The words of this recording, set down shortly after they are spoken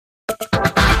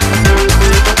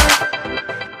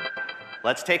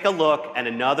Let's take a look at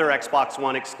another Xbox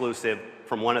One exclusive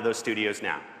from one of those studios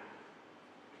now.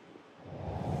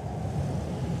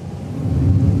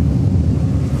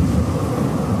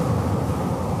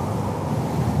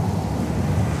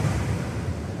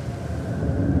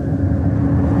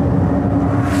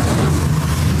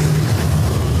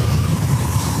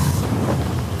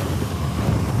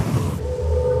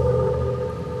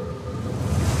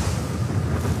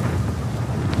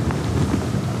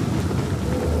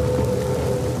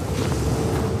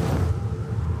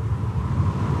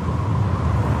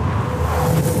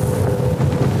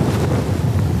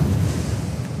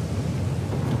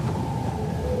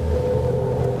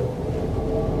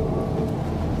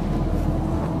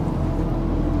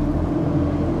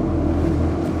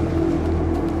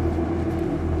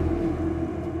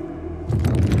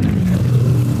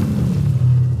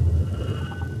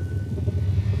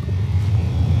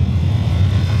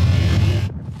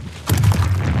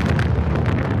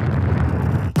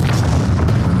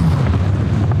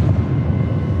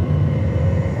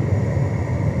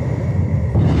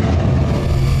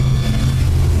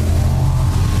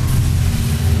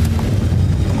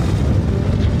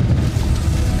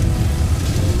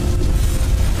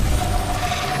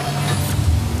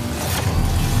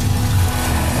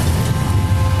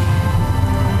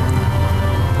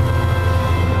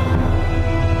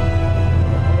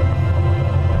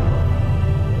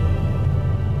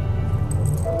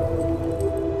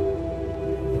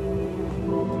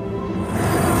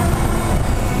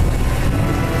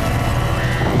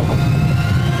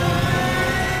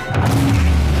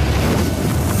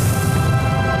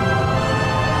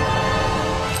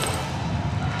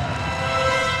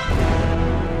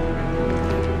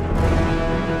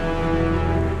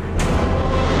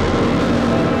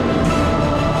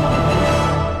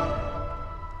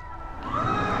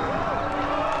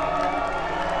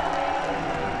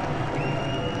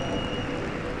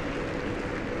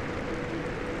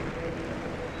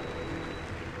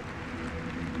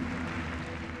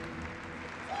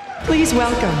 Please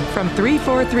welcome from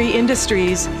 343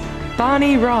 Industries,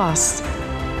 Bonnie Ross.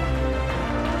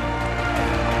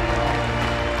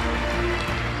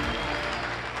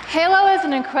 Halo is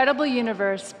an incredible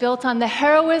universe built on the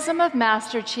heroism of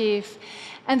Master Chief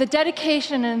and the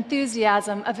dedication and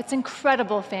enthusiasm of its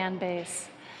incredible fan base.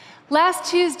 Last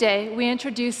Tuesday, we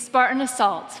introduced Spartan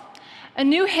Assault, a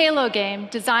new Halo game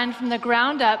designed from the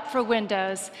ground up for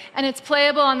Windows, and it's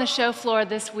playable on the show floor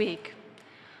this week.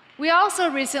 We also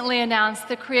recently announced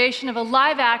the creation of a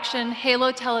live-action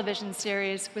Halo television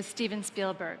series with Steven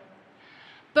Spielberg.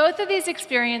 Both of these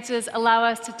experiences allow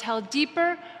us to tell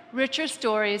deeper, richer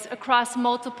stories across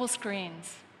multiple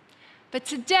screens. But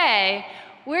today,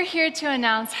 we're here to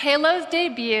announce Halo's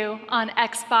debut on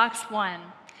Xbox One.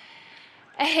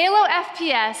 A Halo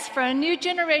FPS for a new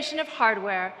generation of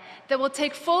hardware that will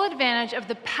take full advantage of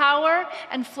the power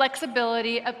and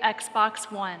flexibility of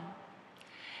Xbox One.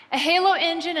 A Halo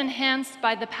engine enhanced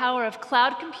by the power of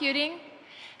cloud computing,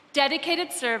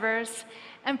 dedicated servers,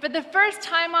 and for the first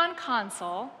time on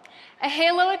console, a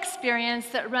Halo experience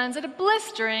that runs at a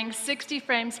blistering 60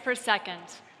 frames per second.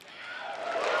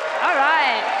 All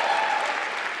right.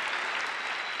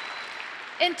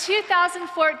 In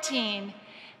 2014,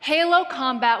 Halo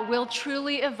combat will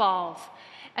truly evolve,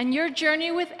 and your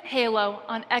journey with Halo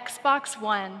on Xbox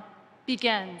One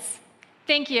begins.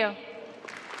 Thank you.